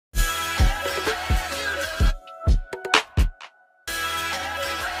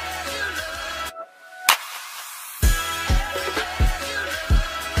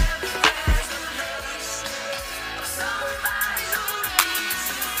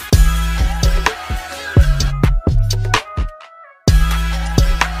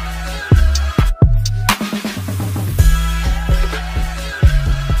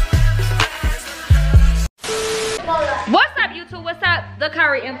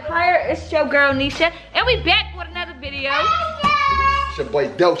Empire. It's your girl Nisha, and we back with another video. It's your boy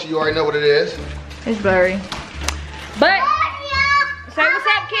Dolce. You already know what it is. It's blurry, but say what's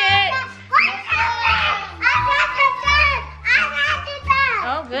up, kids.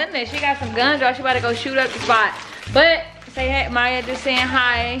 Oh goodness, she got some guns, y'all. She about to go shoot up the spot. But say hey, Maya, just saying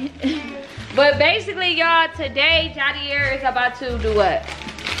hi. But basically, y'all, today JAHDIAR is about to do what?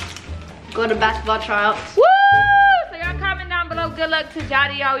 Go to basketball tryouts. Woo! So y'all comment down below. Good luck to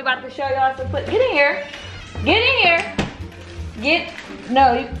JAHDIAR. We about to show y'all some foot. Get in here. Get in here.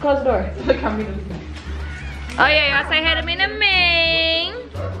 No, you can close the door. Oh yeah, y'all say hey to me and Ming.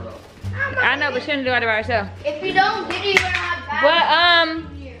 I know, but she didn't do it by herself. If you don't get it, you're not back.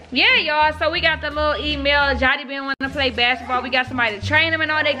 But yeah, y'all. So we got the little email. JAHDIAR been wanting to play basketball. We got somebody to train him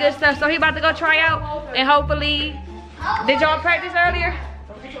and all that good stuff. So he about to go try out and hopefully. Did y'all practice earlier?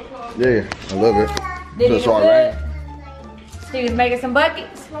 Yeah, I love it. Did he do good? He was making some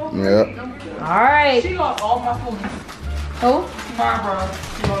buckets. Yeah. All right. She lost all my food. Who? My bro.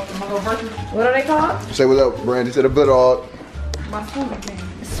 She lost my little version. What are they called? Say what up, Brandy, to the bulldog. My smoothie thing.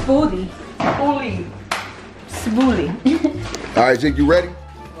 Spoolie. Spoolie. Spoolie. All right, Jake, you ready?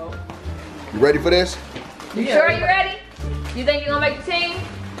 You ready for this? You sure you ready? You think you're gonna make the team?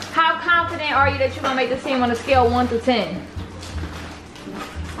 How confident are you that you're gonna make the team on a scale 1 to 10?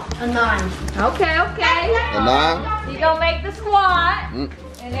 A 9. Okay. A 9? You gonna make the squad.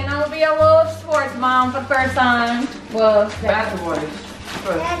 And then I'm gonna be a little sports mom for the first time. Well, Basketball is.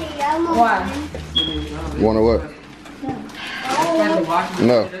 why? You want to what?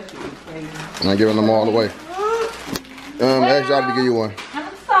 No. I'm not giving them all away. Ask y'all to give you one. I'm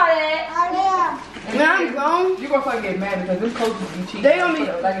excited. Man, I'm grown. You gonna fucking get mad because them coaches be cheating. They gonna be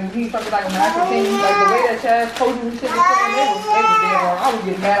like if he fucking like a national team, like the way that Chaz coaches and shit, they was dead wrong. I was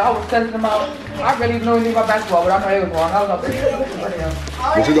getting mad. I was cussing them out. I really didn't know anything about basketball, but I know they was wrong. I was up there.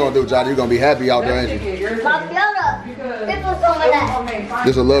 What you gonna do, JAHDIAR? You gonna be happy out there, ain't you?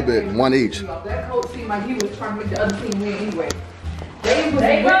 Just a little bit, one each. That coach seemed like he was trying to make the other team win anyway. They was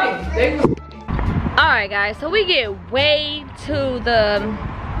winning. Alright guys, so we get way to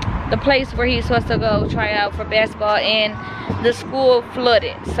the place where he's supposed to go try out for basketball, and the school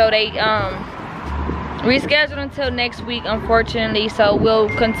flooded. So they rescheduled until next week, unfortunately. So we'll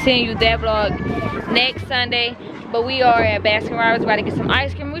continue that vlog next Sunday. But we are at Baskin Robbins about to get some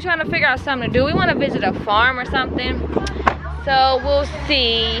ice cream. We're trying to figure out something to do. We want to visit a farm or something. So we'll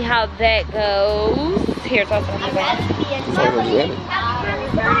see how that goes. Here, talk to me.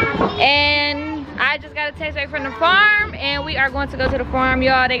 And I just got a text back from the farm, and we are going to go to the farm,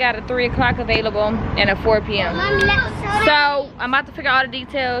 y'all. They got a 3 o'clock available and a 4 p.m. So I'm about to figure out all the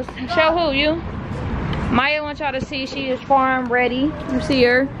details. Show who? You? Maya wants y'all to see she is farm ready. You see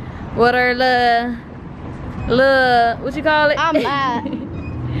her with her little, what you call it? I'm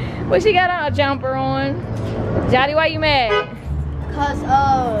mad. What she got on? A jumper on. JAHDIAR, why you mad?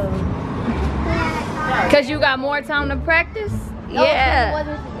 Cause you got more time to practice? No,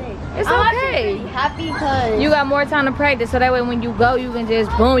 Yeah. It's okay. Happy because You got more time to practice, so that way when you go, you can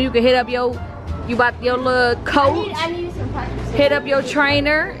just boom, you can hit up your little coach, I need some practice. hit up your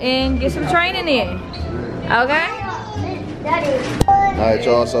trainer, and get some training in. Okay? Alright,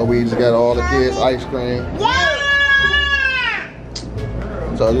 y'all, so we just got all the kids ice cream.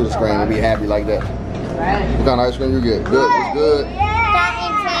 So you just scream and be happy like that. What kind of ice cream you get? Good, it's good.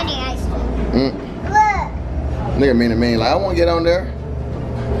 Nigga mean like, I want to get on there.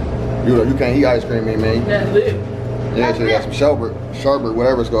 You can't eat ice cream, man. That live. Yeah, so you got some sherbet,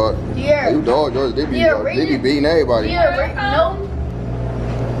 whatever it's called. Yeah. You dog, yours, they be beating everybody. No.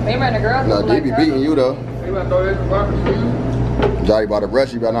 They ran a girl. No, they be beating you though. They about to throw this in the barbecue. Johnny about to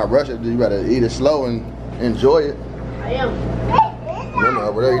rush, you better not rush it. You better eat it slow and enjoy it. I am. Remember,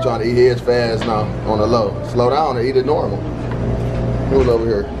 over there you trying to eat his fast now, on the low. Slow down and eat it normal. Who's over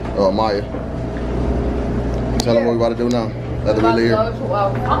here? Oh, Maya. Tell them what we about to do now. Let them really hear. Yeah, we got to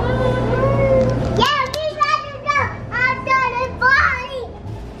go after the party.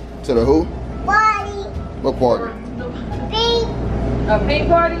 To the who? Party. What party? Pink. A pink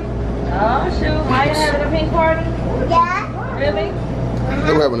party? Oh shoot, Maya having a pink party? Yeah. Really?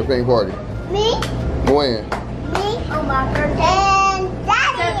 Who having a pink party? Me. When? Me. On my birthday. And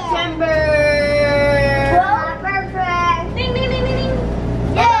Daddy. September. 12th. Perfect. Ding, ding, ding, ding, ding.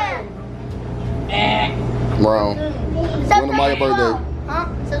 Yeah. Wrong. When is Maya's birthday? Huh?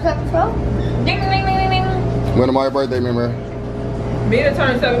 September 12th? Ding, ding, ding, ding, ding. When is Maya's birthday, remember? Mina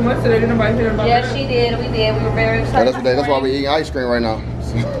turned 7 months today. Did nobody hear about Yeah, that? she did. We did. We were very excited. That's why we eating ice cream right now.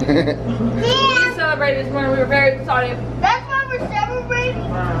 We celebrated this morning. We were very excited. That's why we're celebrating.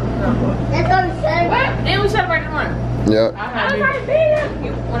 Wow. That's why we're celebrating. What? And we celebrated this morning. Yeah.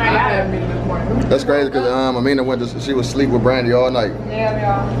 When I got it this morning. That's crazy because Amina went to, she was asleep with Brandy all night. Yeah,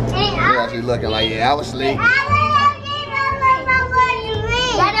 y'all. They actually looking like, yeah, I was asleep.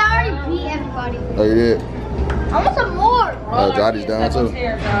 Daddy already beat everybody. Oh, you did? I want some more. Oh, Jotty's down too. We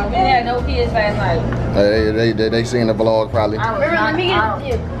didn't have no kids last night. They seen the vlog probably. Remember, let me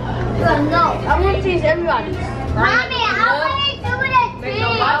get it. No, I want to teach everybody. Mommy, I want to do it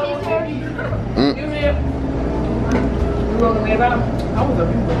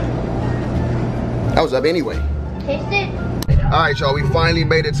I was up anyway. Taste it. Alright, y'all, we finally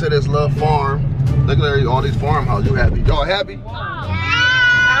made it to this little farm. Look at all these farmhouses. You happy? Y'all happy?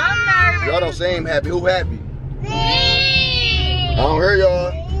 I'm nervous. Y'all don't seem happy. Who happy? Me. I don't hear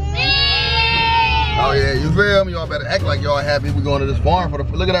y'all. Oh yeah, you feel me? Y'all better act like y'all happy. We going to this farm for the.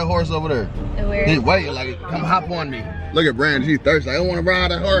 Look at that horse over there. Where? He's waiting like, come hop on me. Look at Brandon, she's thirsty. I don't want to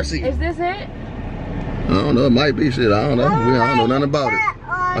ride that horsey. Is this it? I don't know, it might be shit. I don't know. I don't know nothing about it.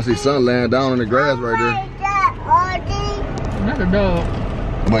 I see son laying down in the grass right there. That's a dog.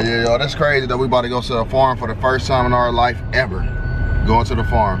 But yeah, y'all, that's crazy that we about to go to the farm for the first time in our life ever. Going to the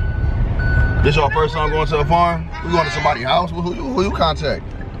farm. This your first time going to the farm? We going to somebody's house? Who you contact?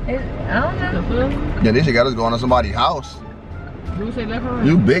 I don't know. Yeah, this shit got us going to somebody's house. You say left or right?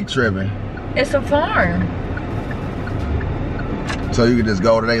 You big tripping. It's a farm. So you can just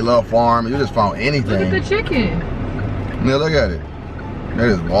go to their little farm and you just found anything. Look at the chicken. Yeah, look at it.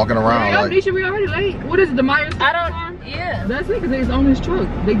 They're just walking around Hey, like. Nisha, we already late. What is it, the Myers I don't. farm? Yeah. That's it, because it's on his truck.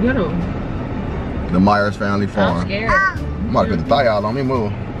 They ghetto. The Myers family I'm farm. scared. I'm about to put the thigh out on me,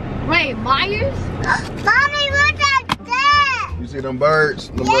 move. Wait, Myers? Mommy, look at that. You see them birds,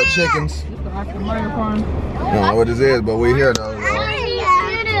 them little chickens? It's the Oscar Meyer farm. I don't know what this is, but we here though.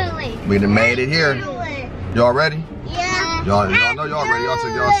 We done made it here. Y'all ready? Yeah. Y'all know y'all ready. Y'all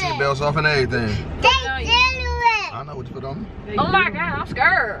took y'all seatbelts off and everything. I know what to put on. Oh my God, I'm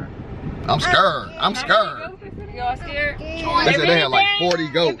scared. I'm scared. I'm scared. Y'all scared? They said they had like 40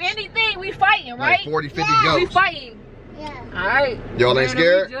 goats. If anything, we fighting, right? Like 40, 50 We goats. fighting. All right. Y'all ain't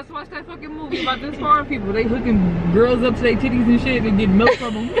scared? We just watched that fucking movie about this farm people. They hooking girls up to their titties and shit and getting milk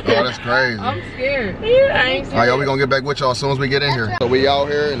from them. Oh, that's crazy. I'm scared. Yeah, I ain't Alright, y'all, we gonna get back with y'all as soon as we get in here. So we out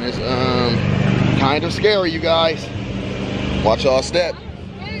here and it's kind of scary, you guys. Watch y'all step.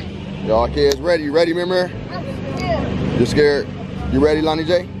 Y'all kids ready? You ready, Mimir? You scared? You ready, Lonnie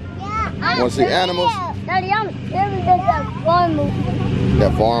J? Yeah. Wanna see animals? Daddy, I'm scared of that farm movie.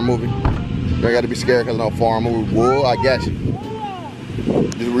 That farm movie? You ain't gotta be scared because no farm movie. Whoa, I got you.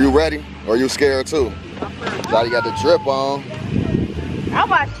 Were you ready? Or you scared too? Daddy got the drip on. I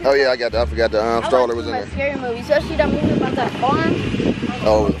watched Oh yeah, I forgot the stroller was in there. scary movie, especially that movie about that farm.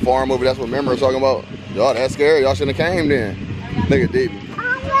 Oh, the farm movie, that's what Mimir was talking about. Y'all, that's scary. Y'all shouldn't have came then. Look at Davey.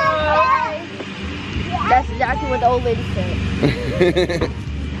 That's exactly what the old lady said.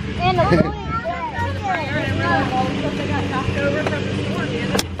 And the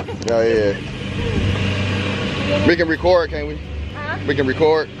Oh yeah. We can record, can't we? We can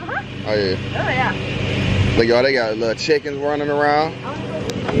record. Oh yeah. Oh yeah. Look, y'all, they got little chickens running around.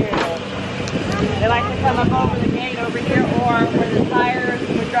 They like to come up over the gate over here, or where the tires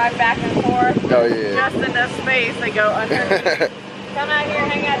would drive back and forth. Oh yeah. Just enough space, they go under. Come out here,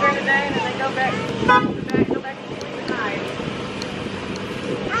 hang out during the day, and then they go back and sleep at night.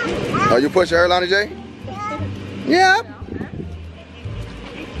 Oh, you push her, Lonnie J? Yeah.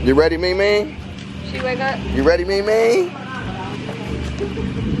 You ready, Mimi? She wake up. You ready, Mimi?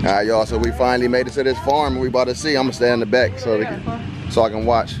 Alright, y'all, so we finally made it to this farm and we about to see. I'm gonna stay in the back so I can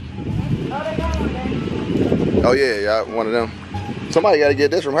watch. Oh yeah, one of them. Somebody gotta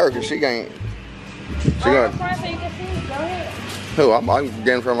get this from her because she can't. She gonna. Who? I'm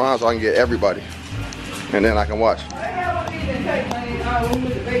getting from her house so I can get everybody. And then I can watch.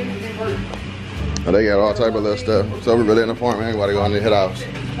 Oh, they got all type of little stuff. So we're really in the farm, man. Everybody go in the head house.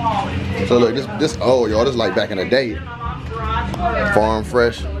 So look, this oh y'all, this is like back in the day. Farm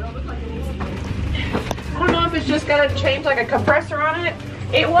fresh. I don't know if it's just gotta change like a compressor on it.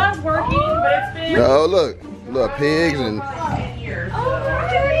 It was working, but it's been. Oh look, little pigs and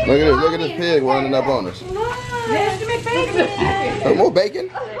look at this pig running up on us. Mr. McBacon. More bacon.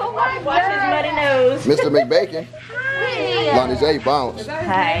 Watch his muddy nose. Mr. McBacon. Lonnie J bounce.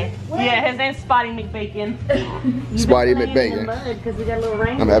 Hi. Yeah, his name's Spotty McBacon. Spotty McBacon. Because we got a little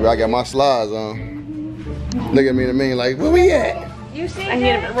rain. I'm happy I got my slides on. Look at me and me like, where we at? You see? I can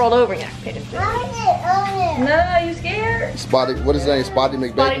get him rolled over. Yeah. No, you scared? Spotty, what is his name? Spotty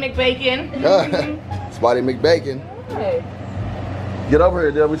McBacon. Spotty McBacon. Spotty McBacon. Hey. Get over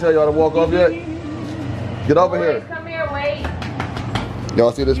here, did we tell y'all to walk off yet? Get over Wait, here. come here, wait.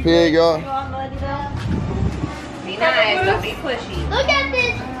 Y'all see this pig, y'all? You all muddy though? nice. Don't be pushy. Look at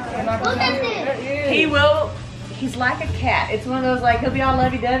this. Look at this. He will. He's like a cat. It's one of those like he'll be all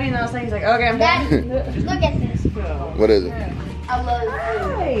lovey-dovey and those things. He's like, okay, I'm done. Dad, look at this. What is it? I love it.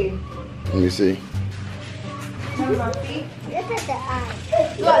 Hey. Let me see. Look at the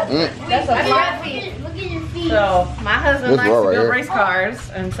eyes. That's a flat feet. Look at your feet. So my husband This likes to raw right build here. race cars,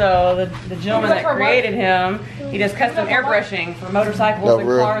 and so the gentleman that created him, he does custom airbrushing for motorcycles Oh, and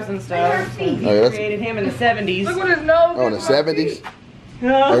really? cars and stuff. He yeah, that's- created him in the 70s. Look at his nose. Oh, in the 70s?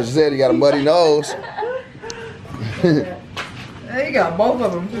 As you said, he got a muddy nose. Hey, you got both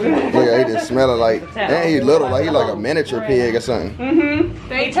of them too. Look at he just smelling like, and he little, like he like a miniature pig or something.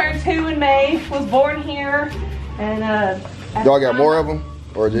 He turned 2 in May. Was born here, and Y'all got more of them?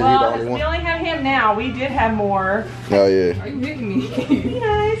 Or just he the well, only we one? only have him now. We did have more. Oh, yeah. Are you hitting me? Be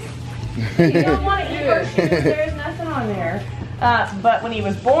nice. You don't want to eat her shoes. There's nothing on there. But when he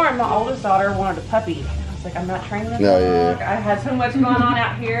was born, my oldest daughter wanted a puppy. I was like, I'm not training this No, dog. yeah. I had so much going on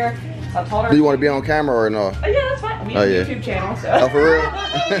out here. So I told her. Do you want to be on camera or no? Oh, yeah, that's fine. We have Oh, a yeah. YouTube channel, so. Oh, for real?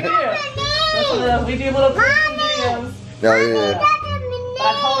 We do little videos. Oh, yeah. But I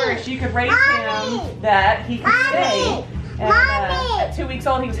told her if she could raise him, that he could stay. And at 2 weeks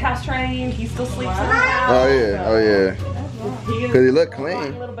old, he was house trained. He still sleeps in the house. Oh, yeah. Oh, yeah. He is Cause he look a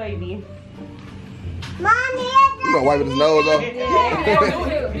clean. little baby. You gonna wipe his nose off?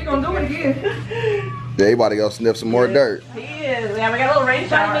 He gonna do it again. Yeah, he about to go sniff some more dirt. He is. Yeah, we got a little rain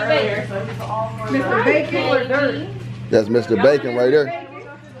shower earlier, so he's all for Mr. Bacon or dirt? That's Mr. Bacon right there.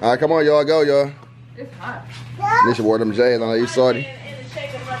 All right, come on, y'all, go, y'all. It's hot. You should wear them J's. I know you salty. You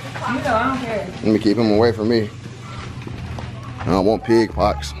know, I don't care. Let me keep him away from me. I don't want pig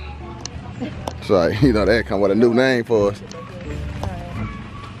pox. Sorry, you know they come with a new name for us.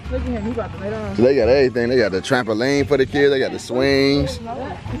 Look at him. He about to lay down. So they got everything. They got the trampoline for the kids. They got the swings.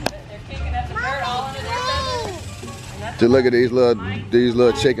 They're kicking up the dirt all under their feathers. Just look at these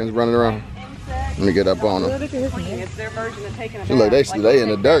little chickens running around. Let me get up on them. It's their version of taking a See, look, bath. they in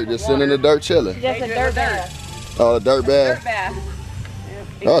the dirt, just sitting in the dirt chilling. Just a dirt bath. Oh, the dirt Dirt bath. bath.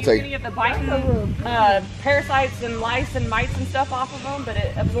 It I'll keeps take- any of the biting parasites and lice and mites and stuff off of them, but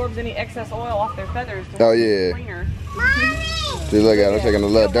it absorbs any excess oil off their feathers. To Oh, make yeah. it cleaner. See, look at them taking a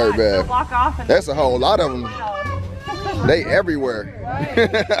little dirt They'll bath. walk off and That's a whole lot of them. loud. They everywhere.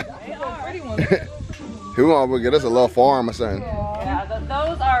 They are. Who want to get us a little farm or something? Yeah,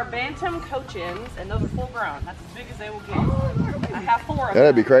 those are bantam cochins, and those are full grown. That's as big as they will get. I have 4 of them.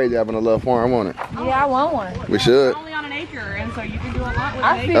 That'd be crazy having a little farm on it. Yeah, I want one. We should. They're only on an acre, and so you can do a lot with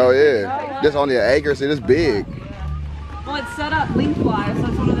I an see. acre. Oh yeah, this only an acre. See, this big. Well, it's set up lengthwise, so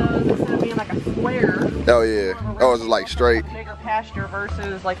it's one of those, instead of being like a square, Oh yeah. Oh, it's like straight. bigger pasture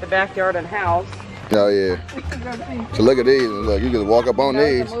versus like the backyard and house. Oh yeah. So look at these. Look, you can walk up on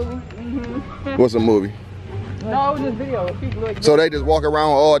these. What's a movie? No, it was just video. People like So they just walk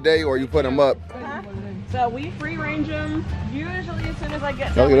around all day, or you put them up? So we free range them usually as soon as I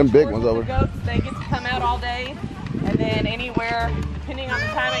get Oh, look at them big towards ones over the goats, they get to come out all day, and then anywhere depending on the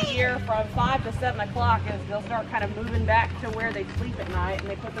time of year from 5 to 7 o'clock is they'll start kind of moving back to where they sleep at night and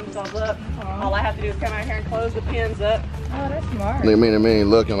they put themselves up. All I have to do is come out here and close the pens up. Oh, that's smart. They mean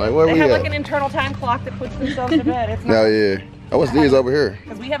looking like where They we have like an at? internal time clock that puts themselves to bed. It's Oh not yeah. Oh, what's these over here?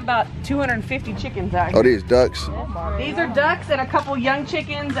 because we have about 250 chickens out Oh, here. these ducks. These are ducks and a couple young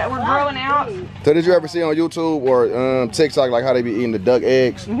chickens that were growing out. So did you ever see on YouTube or TikTok like how they be eating the duck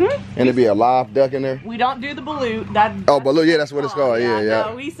eggs? And there be a live duck in there? We don't do the balut. That, Oh, balut. Yeah, that's what it's called. Yeah, No,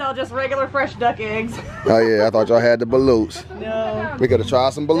 yeah. we sell just regular fresh duck eggs. Oh yeah, I thought y'all had the balutes. No. We could have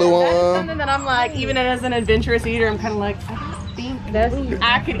tried some baloo That is on. something that I'm like, even as an adventurous eater, I'm kind of like, I think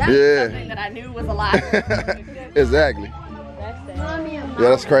I could eat Yeah. something that I knew was alive. Exactly. Yeah,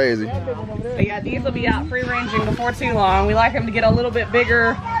 that's crazy. But yeah, these will be out free ranging before too long. We like them to get a little bit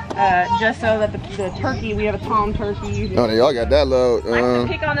bigger, just so that the turkey, we have a tom turkey. Oh, y'all got that I like to little.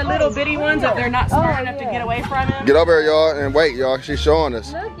 pick on the little bitty ones if they're not smart enough to get away from him. Get over here, y'all, and wait, y'all. She's showing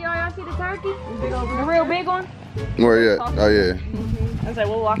us. Look, y'all see the turkey? The real big one? Where you at? Oh yeah. And so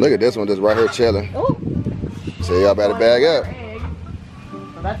we'll walk. Look at this one just right here chilling. So y'all better bag up.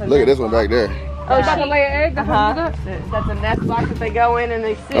 Look at this one back there. Oh, you about to lay an egg? That's what you That's a nest box that they go in and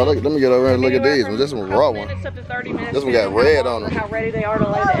they sit. Oh, look, let me get over here and look at these ones. This one's a raw one. Minutes up to 30 minutes. This one got red on them. How ready they are to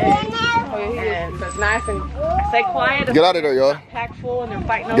lay the eggs. And so it's nice and stay quiet. Get out of there, y'all. Packed full and they're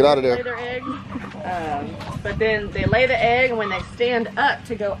fighting over Get out of to there. lay their egg. But then they lay the egg, and when they stand up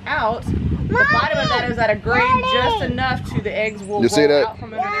to go out, the bottom of that is at a grade just enough to the eggs will You see roll that? out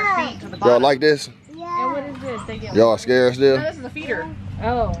from under their feet to the Y'all bottom. like this? And what is this? They get Y'all scared No, still? this is a feeder.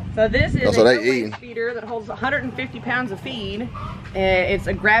 Oh. So this is That's a what they no-waste eating. feeder that holds 150 pounds of feed, It's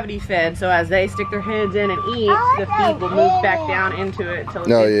a gravity fed, so as they stick their heads in and eat, the feed will move back down into it till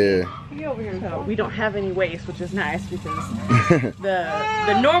it's empty. So we don't have any waste, which is nice because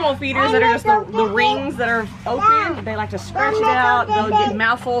the normal feeders that are just the rings that are open, they like to scratch it out. They'll get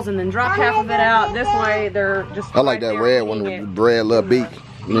mouthfuls and then drop half of it out. This way, they're just. I like that red one, the red little beak,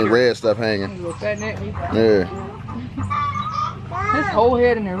 and the red stuff hanging. Yeah. His whole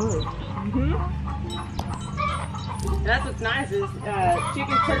head in there. And that's what's nice is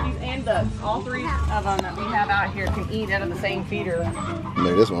chickens, turkeys, and ducks. All three of them that we have out here can eat out of the same feeder.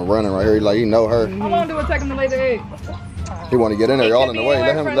 Man, this one running right here, like he know her. How long do it take him to lay the egg? He want to get in there, y'all in the way.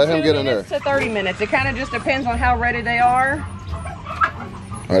 Let him get in there. To 30 minutes. It kind of just depends on how ready they are.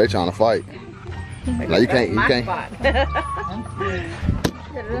 Oh, they trying to fight. Like you can't. My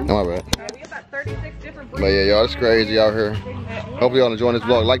No, my bad. We got about 36 different breeds. But yeah, y'all, it's crazy out here. Hopefully y'all enjoying this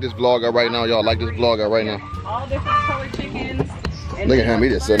vlog. Like this vlog out right now, y'all. Like this vlog out right now. All different color chickens. Look at him, he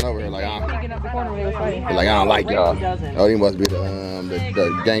just sitting over here like, I don't like y'all. Oh, he must be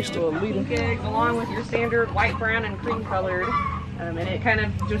the gangster. Eggs along with your standard white, brown, and cream colored. And it kind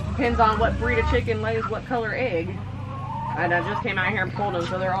of just depends on what breed of chicken lays what color egg. And I just came out here and pulled them,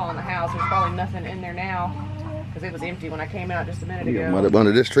 so they're all in the house. There's probably nothing in there now because it was empty when I came out just a minute ago. I'm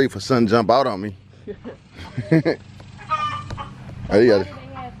under this tree for sun jump out on me. Oh, you got it.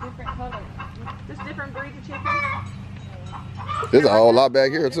 Just different breeds of chicken. There's a whole lot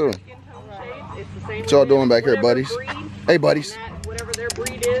back here too. What y'all doing back here, buddies? Hey, buddies. Whatever their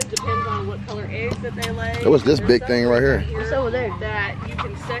breed is depends on what color eggs that they lay. What's this big thing right here? What's over there? That you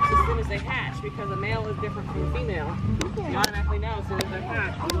can sex as soon as they hatch because a male is different from a female. You automatically know as soon as they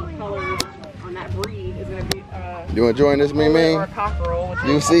hatch what color on that breed is going to be. You enjoying this, Mimi? Or a cockerel. Which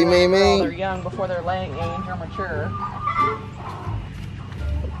You see, Mimi? They're young before their laying age or mature.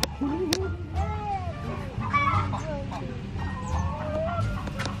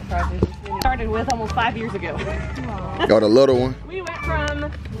 Started with almost 5 years ago. Got a little one. We went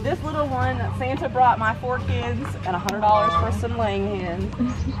from this little one that Santa brought my 4 kids and $100 for some laying hens,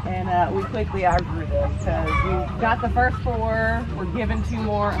 and we quickly outgrew them because we got the first 4, were given 2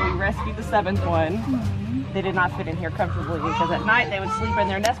 more, and we rescued the 7th one. They did not fit in here comfortably because at night they would sleep in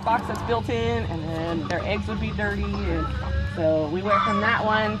their nest box that's built in, and then their eggs would be dirty. And so we went from that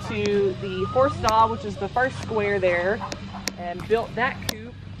one to the horse stall, which is the first square there, and built that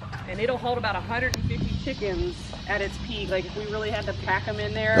coop. And it'll hold about 150 chickens at its peak. Like if we really had to pack them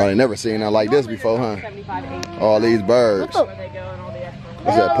in there. Y'all ain't never seen nothing like this before, huh? 75, 80. All these birds. Where they go and all the extra.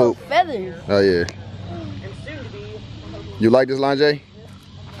 What's that poop? Feathers. Oh yeah. And soon to be. You like this, Lanjay?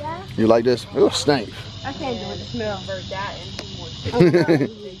 Yeah. You like this? Ooh, stank. I can't do it. The smell. Convert that into more chicken.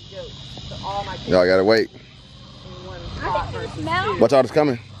 So all my chickens Y'all gotta wait. in one spot versus 2. Watch out, it's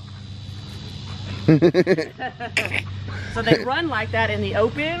coming. So they run like that in the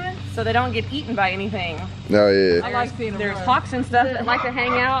open, so they don't get eaten by anything. Oh yeah. I like seeing there's hawks and stuff that like to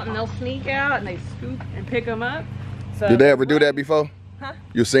hang out, and they'll sneak out and they scoop and pick them up. So Did they ever do that before? Huh?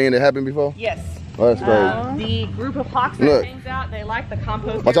 You seen it happen before? Yes. Oh, that's crazy. The group of hawks that Look. hangs out, they like the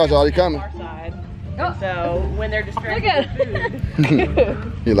compost. Watch out, area y'all, on he coming. our side. And so when they're distracted with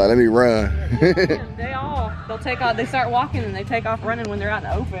food, You're like, let me run. they'll take off. They start walking and they take off running when they're out in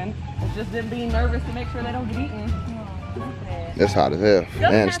the open. It's just them being nervous to make sure they don't get eaten. That's hot as hell. Doesn't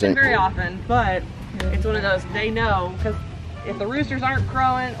happen stink. very often, but it's one of those they know because if the roosters aren't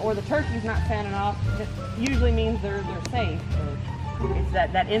crowing or the turkey's not fanning off, it usually means they're safe. It's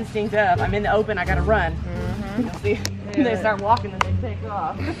that instinct of I'm in the open, I gotta run. You'll see, they start walking and they take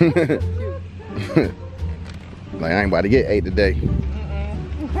off. Like I ain't about to get 8 today.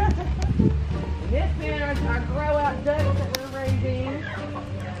 This here is our grow out ducks that we're raising.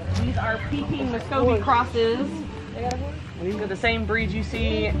 These are Peking Muscovy crosses. These are the same breeds you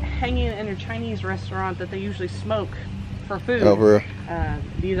see hanging in a Chinese restaurant that they usually smoke for food. Oh, for real?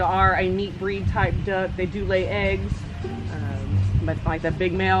 These are a meat breed type duck. They do lay eggs. But like that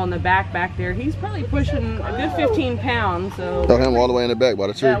big male in the back there, he's probably pushing a good 15 pounds. So Throw him all the way in the back by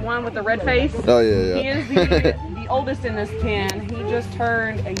the tree. that one with the red face. Oh yeah, He is the oldest in this pen. He just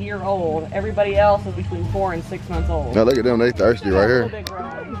turned a year old. Everybody else is between 4 and 6 months old. Now look at them, they thirsty right here. Big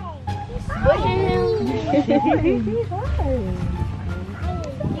grown.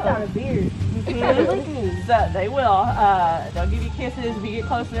 He got a beard. So they will. They'll give you kisses. If you get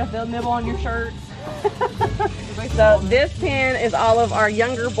close enough, they'll nibble on your shirts. So this pen is all of our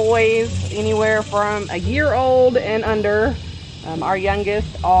younger boys, anywhere from a year old and under. Our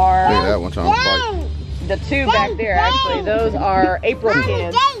youngest are Look at that one trying to fight. the 2 back there. Actually, those are April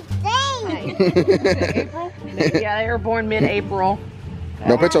kids. April? Yeah, they were born mid-April.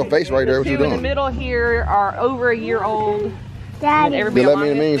 No, put your face right there. What you The 2 in the doing? middle here are over a year old. Daddy. Everybody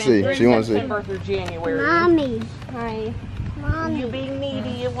Let me see. She wants to see. December through January. Mommy. Hi. Mommy. You being needy,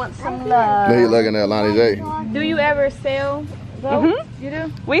 you want some love. Now you looking at Lonnie's age. Do you ever sell goats? You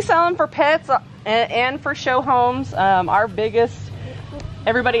do? We sell them for pets and for show homes. Our biggest,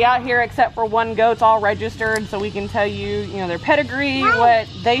 everybody out here except for one goat's all registered, so we can tell you, their pedigree, what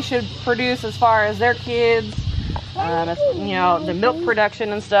they should produce as far as their kids, the milk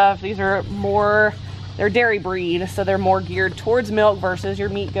production and stuff. These are more, they're dairy breed, so they're more geared towards milk versus your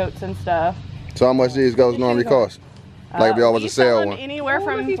meat goats and stuff. So how much these goats normally cost? Like if y'all was we to sell sell one. Anywhere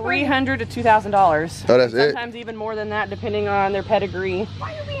from $300 to $2,000. Oh, that's it? Sometimes even more than that, depending on their pedigree. You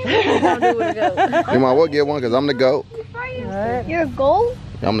might well get one because I'm the goat. You're a goat?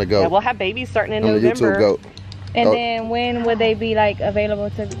 I'm the goat. Yeah, we'll have babies starting in I'm the November. YouTube goat. And then when would they be like available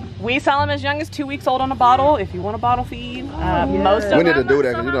to? We sell them as young as 2 weeks old on a bottle. If you want a bottle feed, most of We need them, to do that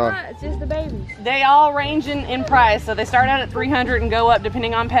because you know. It's just the babies. they all range in price. So they start out at $300 and go up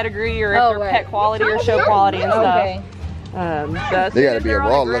depending on pedigree or if they're pet quality or show quality and stuff. Okay. They got to be a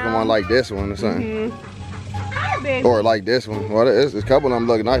raw looking one like this one or something. Or like this one. Well, it's a couple of them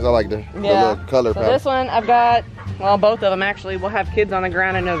look nice. I like the little color So palette. this one I've got, well, both of them actually will have kids on the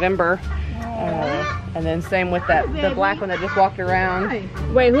ground in November. And then same with the black one that just walked around.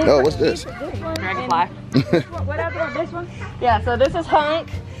 Wait, who? Oh, what's this? Dragonfly. What happened with this one? Yeah, so this is Hunk.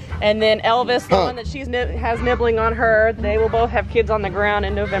 And then Elvis, the Hunk. one that has nibbling on her. They will both have kids on the ground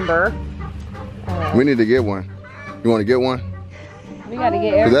in November. We need to get one. You want to get one? We gotta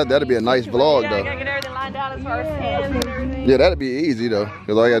get Cause everything. that'd be a nice vlog Yeah, though. you gotta get everything lined out as far as pins and everything. Yeah, that'd be easy though.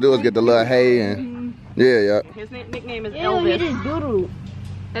 Cause all you gotta do is get the little hay and yeah. His nickname is Ew, Elvis. he just doodled.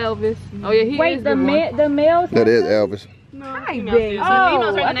 Elvis. Oh yeah, he Wait, is the good one. males. That is Elvis. No, females do. So the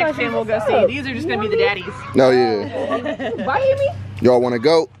females are the next fan we'll go see. These are just gonna be the daddies. No, yeah. Why you me? Y'all want to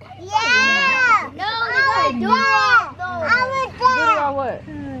go? Yeah! No, I do it! Doodle or what?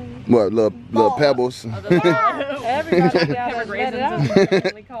 What little pebbles? Everybody got Pepper to let it raisins, out.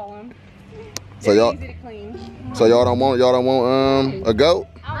 as we call them. So y'all, Easy to clean. so y'all don't want a goat? I want to go.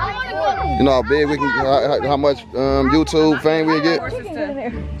 You know how big we can, how much YouTube fame we get? Horses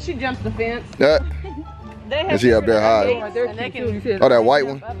to, she jumps the fence. Yeah. They have And she up there hiding. gates, and they can Oh, that white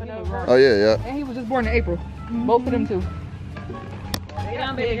one? up and over. Oh yeah. And he was just born in April. Both of them too. They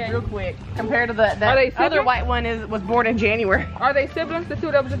got big real quick compared to that Are they other siblings? white one was born in January. Are they siblings? The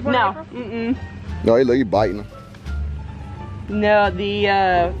two that was just born in No, April? No, he biting them. no,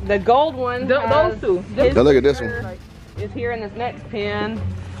 the gold one. Those two. his Now look at this sister one. Is here in this next pen,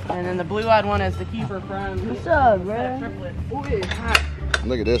 and then the blue-eyed one is the keeper from. What's up, bro? Triplets. Oh, yeah, hot.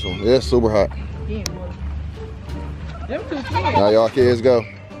 Look at this one. Yeah, it's super hot. Them two twins. Now y'all kids go.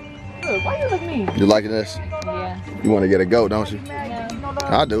 Look, why you look mean? You liking this? Yeah. You want to get a goat, don't you?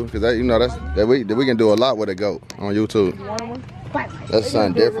 I do, cause that we can do a lot with a goat on YouTube. That's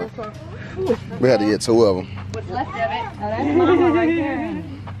something different. We had to get 2 of them. What's left of it? Oh, that's mama right there.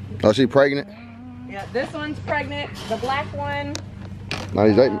 Oh, she pregnant? Yeah, this one's pregnant. The black one, Now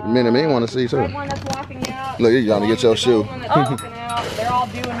these me want to see too. red one that's walking out. Look, you trying to get your The shoe. gold one that's walking out. They're all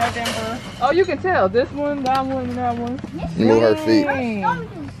due in November. Oh, you can tell. This one, that one, and that one. You move her feet. Stomach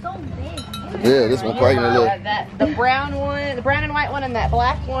is so big. Yeah, this one pregnant. Look. The brown one, the brown and white one, and that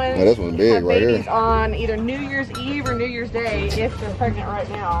black one. Yeah, this one's big have right here. babies on either New Year's Eve or New Year's Day. If they're pregnant right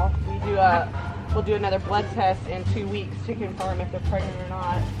now, we'll do another blood test in 2 weeks to confirm if they're pregnant or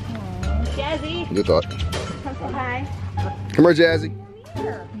not. Jazzy, Good talk. come say hi. Come here, Jazzy.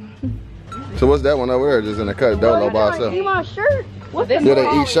 So what's that one over there? Just in the cut, Dolo by herself. See my shirt? Well, this Yeah, is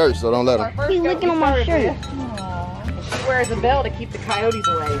they eat shirts, so don't let them. He's looking on my shirt. She wears a bell to keep the coyotes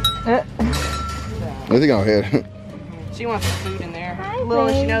away. What's he gonna hit? She wants some food in there. Little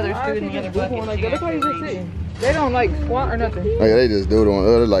does she know there's food in the other bucket. Like, She look how he's just actually eats. sitting. They don't like squat or nothing. Oh yeah, they just do it on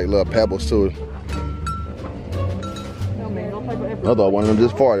other like little pebbles too. No, man, no type of effort. I thought one of them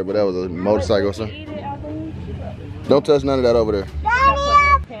just farted, but that was a motorcycle or something. Don't touch none of that over there.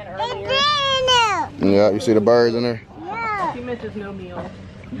 Pan earlier. Yeah, you see the birds in there? She misses no meals.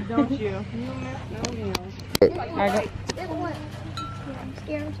 Don't you? You miss no meals.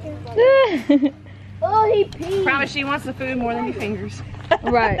 Oh, he peed. Promise she wants the food more than your fingers.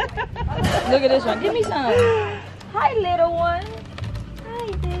 Right. Look at this one. Give me some. Hi, little one.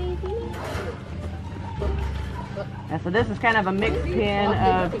 Hi, baby. And so this is kind of a mixed pen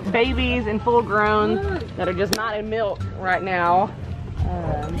of babies and full grown that are just not in milk right now.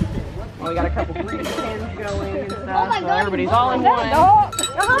 Well, we got a couple breeding pens going and stuff, so everybody's all in one.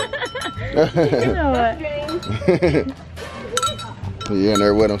 You know what? You in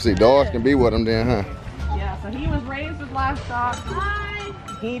there with them? See, dogs can be with them then, huh? Yeah, so he was raised with livestock. Hi.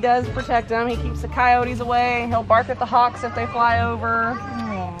 He does protect them. He keeps the coyotes away. He'll bark at the hawks if they fly over.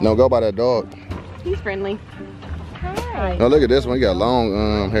 No, go by that dog. He's friendly. Hi. Oh, look at this one. He got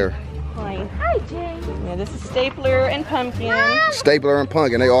long hair. Hi. Hi, Jay. Yeah, this is Stapler and Pumpkin. Stapler and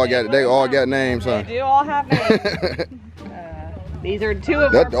Pumpkin. They all got names, huh? They do all have names. These are two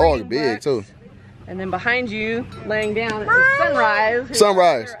of that our dog breeding big bucks. too. And then behind you, laying down, is Sunrise. who's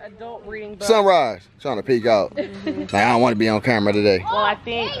Sunrise. our adult breeding buck. Sunrise. Trying to peek out. Like, I don't want to be on camera today. Well, I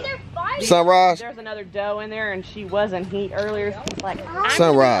think Sunrise. there's another doe in there, and she was in heat earlier. So it's like, I'm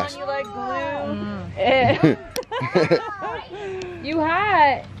Sunrise. on you like glue. You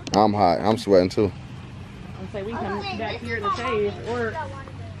hot. I'm hot. I'm sweating too. And say we come back here in the shade, or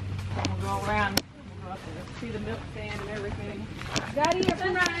we'll go around. We'll go up there, see the milk stand and everything. Daddy,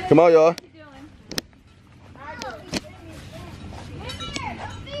 Sunrise. Come on, y'all.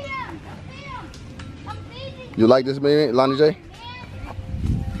 You like this baby, Lonnie J?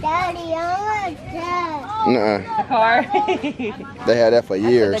 Daddy, I want that. Nuh-uh. The car. They had that for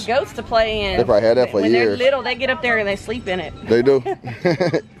years. The goats to play in. They probably had that for when years. they're little, they get up there and they sleep in it. They do.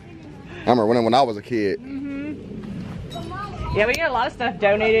 I remember when I was a kid. Yeah, we get a lot of stuff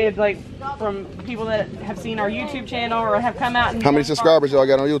donated, like from people that have seen our YouTube channel or have come out and How many subscribers y'all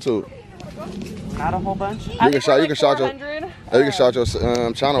got on YouTube? Not a whole bunch. You can shout your channel out on It's here.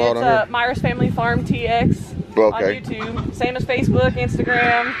 Myers Family Farm TX Okay. on YouTube. Same as Facebook,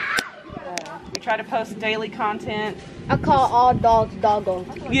 Instagram. We try to post daily content. I call all dogs doggos.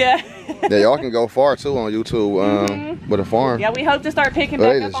 Yeah. Yeah, y'all can go far too on YouTube with a farm. Yeah, we hope to start picking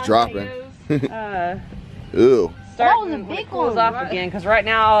They back up just on dropping. videos. Ew. Starting big cools one, off again, because right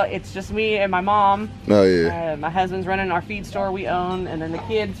now it's just me and my mom. Oh yeah. My husband's running our feed store we own, and then the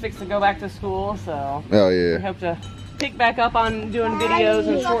kids fix to go back to school, so Oh we yeah. hope to pick back up on doing videos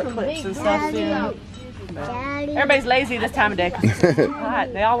and short clips and stuff soon. But everybody's lazy this time of day because it's too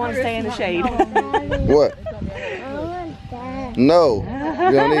hot. They all want to stay in the shade. What? No,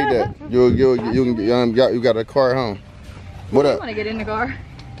 you don't need that. You got a car at home. What I up? want to get in the car.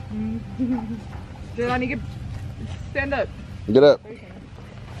 Did I need to stand up? Get up.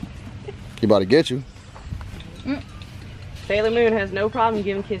 He about to get you. Sailor Moon has no problem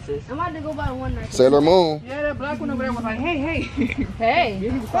giving kisses. I'm about to go by one night. Sailor Moon. Yeah, that black one over there was like, hey, hey. Hey.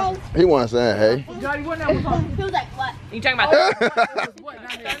 He wasn't saying hey. Johnny, what that was on? He was like, what? You talking about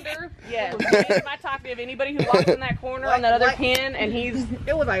thunder? Yeah. If I talk to anybody who walks in that corner on that other pin and he's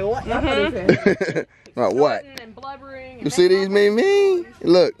It was like, what? That's what he said. Like what? sweating and blubbering. And You see these me?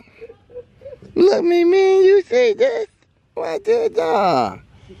 Look. Look me. You see this? What did that?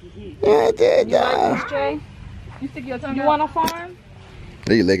 What did that? Jay? You stick your tongue You out. want a farm?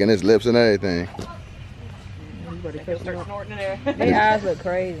 He licking his lips and everything. Start snorting it. Their eyes look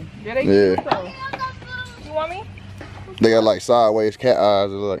crazy. Yeah, they Yeah. cute though. You want me? They got like sideways cat eyes.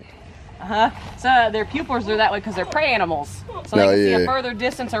 It look like. So their pupils are that way because they're prey animals. So they Oh, can see yeah. a further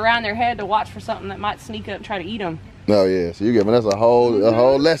distance around their head to watch for something that might sneak up and try to eat them. Oh yeah. So you giving us a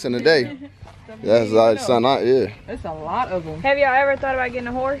whole lesson today. That's like something. Yeah. There's a lot of them. Have y'all ever thought about getting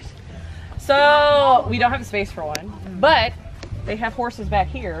a horse? So we don't have space for one, but they have horses back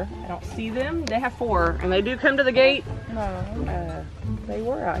here. I don't see them. They have 4, and they do come to the gate. No. They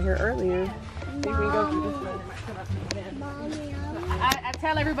were out here earlier. See if we can go through this way. They might come up to the fence. I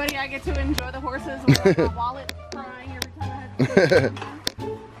tell everybody I get to enjoy the horses with my wallet crying every time I have to them.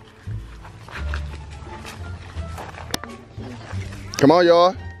 Come on,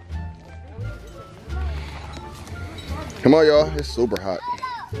 y'all. Come on, y'all. It's super hot.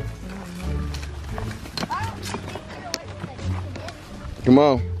 Come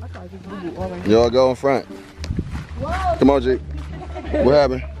on. Y'all go in front. Come on, Jeep. What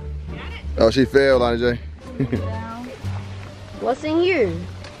happened? Oh, she fell, Lonnie J. What's in here?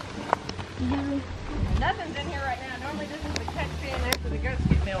 Nothing's in here right now. Normally this is the catch pen after the goats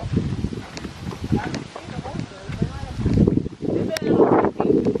get milked. It feels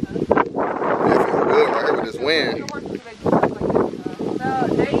good right here with this wind. So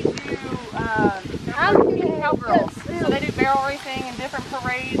they do cowgirls. So they do barrel racing and different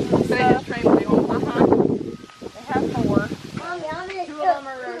parades and stuff. They have 4. Mommy, I'm gonna 2 of them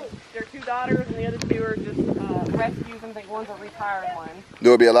are their 2 daughters, and the other 2 are just rescues. I think one's a retired one.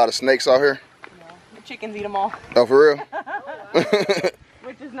 There will be a lot of snakes out here. The chickens eat them all, Oh, for real?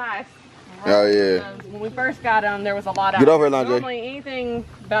 which is nice. Oh, yeah. When we first got them, there was a lot of Get over here, Lonjay. Normally anything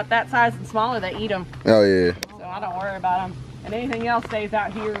about that size and smaller, they eat them. Oh, yeah. So I don't worry about them. And anything else stays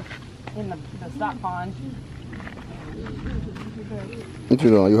out here in the stock pond. What you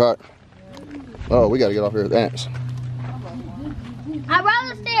doing? You hot? Oh, we got to get off here with ants. I'd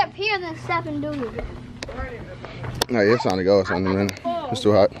rather stay up here than step and do it. Oh, yeah, it's time to go or something, man. It's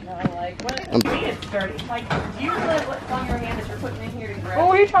too hot. No, like, what? It's dirty. Like, do you realize what's on your hand that you're putting in here to grab?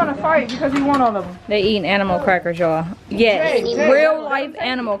 Oh, he's trying to fight because he want all of them. They eating animal crackers, y'all. Yes, real life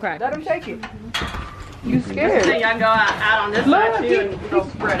animal crackers. Let him take it. You scared? So y'all can go out on this side too and go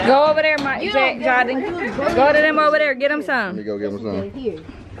spread out. Go over there, Jody. Go to them over there. Get them Let some. me go get him some.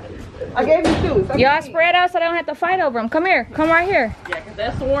 I gave you two. So Y'all spread out so they don't have to fight over them. Come here. Come right here. Yeah, because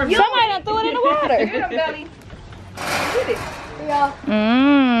that's the warm. Somebody done threw it in the water. get him, Belly. Get it. Yeah.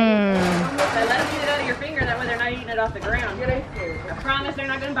 Mmm. They let them eat it out of your finger, that way they're not eating it off the ground. Yeah, they scared. I promise they're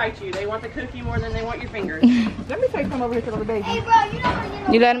not going to bite you. They want the cookie more than they want your fingers. Let me take some over here to the baby. Hey, bro, you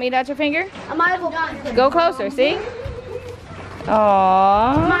know You let them eat out your finger? I might as well Go closer, see?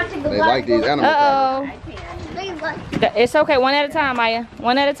 Aww. They like these animals. Uh-oh. It's okay. One at a time, Maya.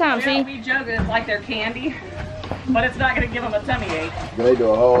 One at a time, Yeah, see? we joke it's like they're candy, but it's not going to give them a tummy ache. They do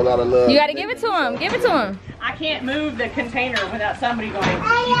a whole lot of love. You gotta give it to him. Give it to him. I can't move the container without somebody going, you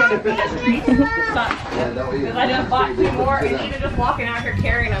going to feed a treat? Yeah, don't eat it. Because I just bought 2 more, and even just walking out here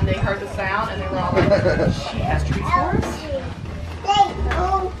carrying them, they heard the sound, and they were all like, she has treats for us?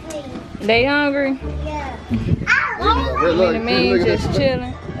 They hungry. Look, Me look at just this.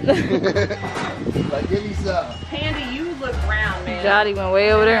 chilling. Like, give me some. Pandy, you look brown, man. Jody went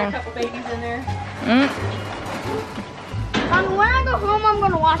way over A there. couple babies in there. When I go home, I'm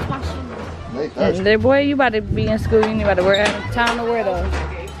gonna wash my shoes. They thirsty. There, boy, you about to be in school. You need about to wear time to wear those.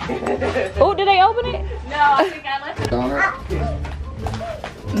 Oh, did they open it? No, I think I left it. Down there.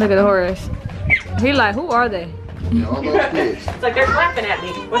 Look at the horse. He like, who are they? Yeah, all those kids. It's like they're clapping at me.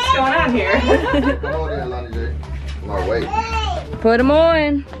 What's going on here? Come on there, Lonnie J. No, wait. Put them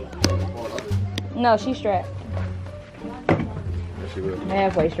on. No, she's strapped. There she will.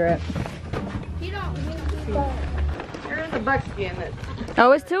 Halfway strapped. There's a buckskin that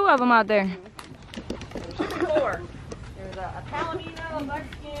Oh, it's 2 of them out there. 4. There's a palomino, a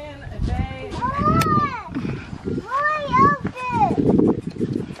buckskin, a bay.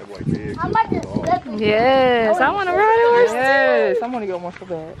 That boy big. I might just slip. Yes, I want to ride a horse. Yes, I'm gonna go more so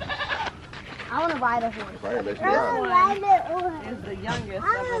bad. I want to ride a horse. Right here, let you I ride. want to ride a horse. Is the youngest I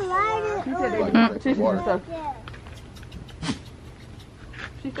want to ride a She said they horse. do competitions and Water. stuff.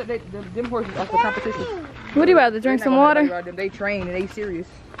 She said them horses are for competition. What are you about to drink some water? They train and they serious.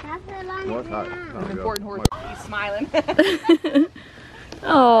 Well, it's hot. Time to go. Important horse. He's smiling.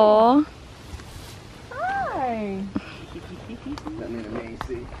 Aww. Hi. That mean the main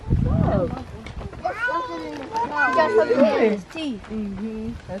seat.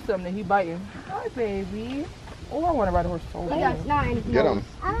 That's something that he biting. Hi, baby. Oh, I want to ride a horse so bad. Get him.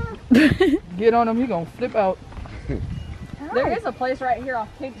 Get on him, he gonna flip out. There is a place right here off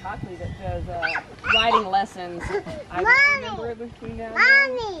Cape Hockley that does riding lessons. I don't remember it between now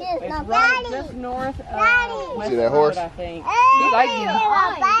and then. It's right just north of West See that horse? Road, I think. He like me.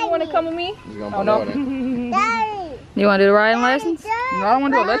 You want to come with me? He's gonna Oh, put no. on it. You want to do the riding lessons? No, I don't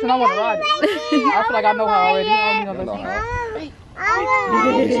want to do a lesson, I want to ride it. I feel like I know how already. I don't need no You know lesson. how.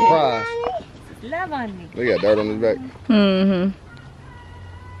 You'll be surprised. Love on me. Look at dirt on his back. Mm-hmm.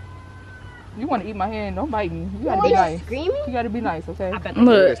 You want to eat my hand, don't bite me. You gotta be nice. Screaming? You gotta be nice, okay? I bet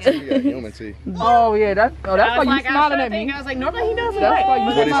Look. You got human teeth. Oh, yeah, that's why you I smiling was at me. I was like, normally he doesn't That's bite. why you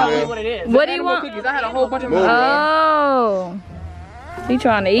What is smiling. that? What it is. What do you Animal want? cookies. I had a whole bunch of Move. them. Oh. He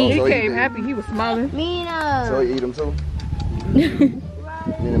trying to Oh, eat. He so he came did. happy, he was smiling. Mina. So he eat them too?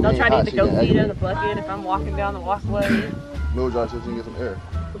 They'll try to eat the goat feet in the bucket if I'm walking down the walkway. Move, Josh, so you can get some air.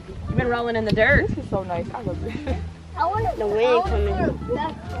 You've been rolling in the dirt. This is so nice. I love it. I want the wind coming.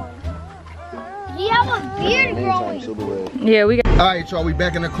 You have a beard Anytime, growing. super red. Yeah, we got. All right, y'all, we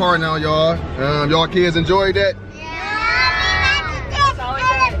back in the car now, y'all. Y'all kids enjoyed that?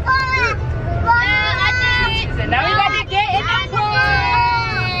 Now we about to get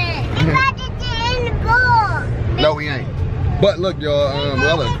in the pool. No, we ain't. But look, y'all,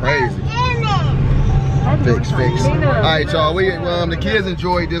 y'all look crazy. Fix. All right, y'all, the kids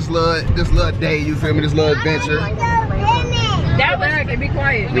enjoyed this little day. You feel me? This little adventure. That was. And be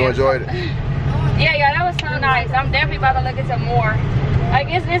quiet. You enjoyed it? Yeah, that was so nice. I'm definitely about to look into more. Like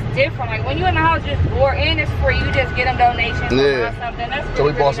it's different. Like when you in the house just bored and it's free, you just get them donations Yeah. or something. That's So we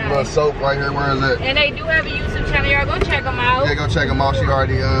really, bought some really little nice. soap right here. Where is it? And they do have a YouTube channel. Y'all go check them out. Yeah, go check them out. She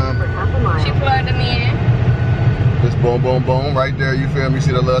already She plugged them in. this boom boom boom right there. You feel me?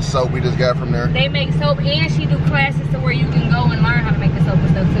 See the little soap we just got from there. They make soap and she do classes to where you can go and learn how to make the soap and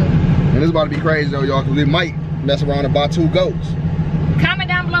stuff too. And this is about to be crazy though, y'all, because we might mess around and buy 2 goats. Comment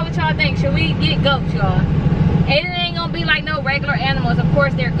down below what y'all think. Should we get goats, y'all? And it ain't gonna be like no regular animals. Of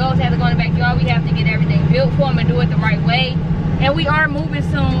course, their goats have to go in the backyard. We have to get everything built for them and do it the right way. And we are moving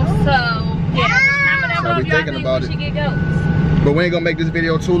soon, so yeah. Just comment down below if y'all think we should get goats. But we ain't gonna make this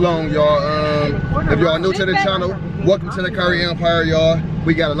video too long, y'all. If y'all new to the channel, welcome to the Curry Empire, y'all.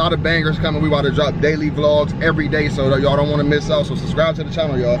 We got a lot of bangers coming. We about to drop daily vlogs every day, so that y'all don't want to miss out. So subscribe to the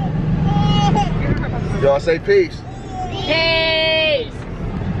channel, y'all. Y'all say peace. Peace.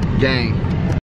 Gang.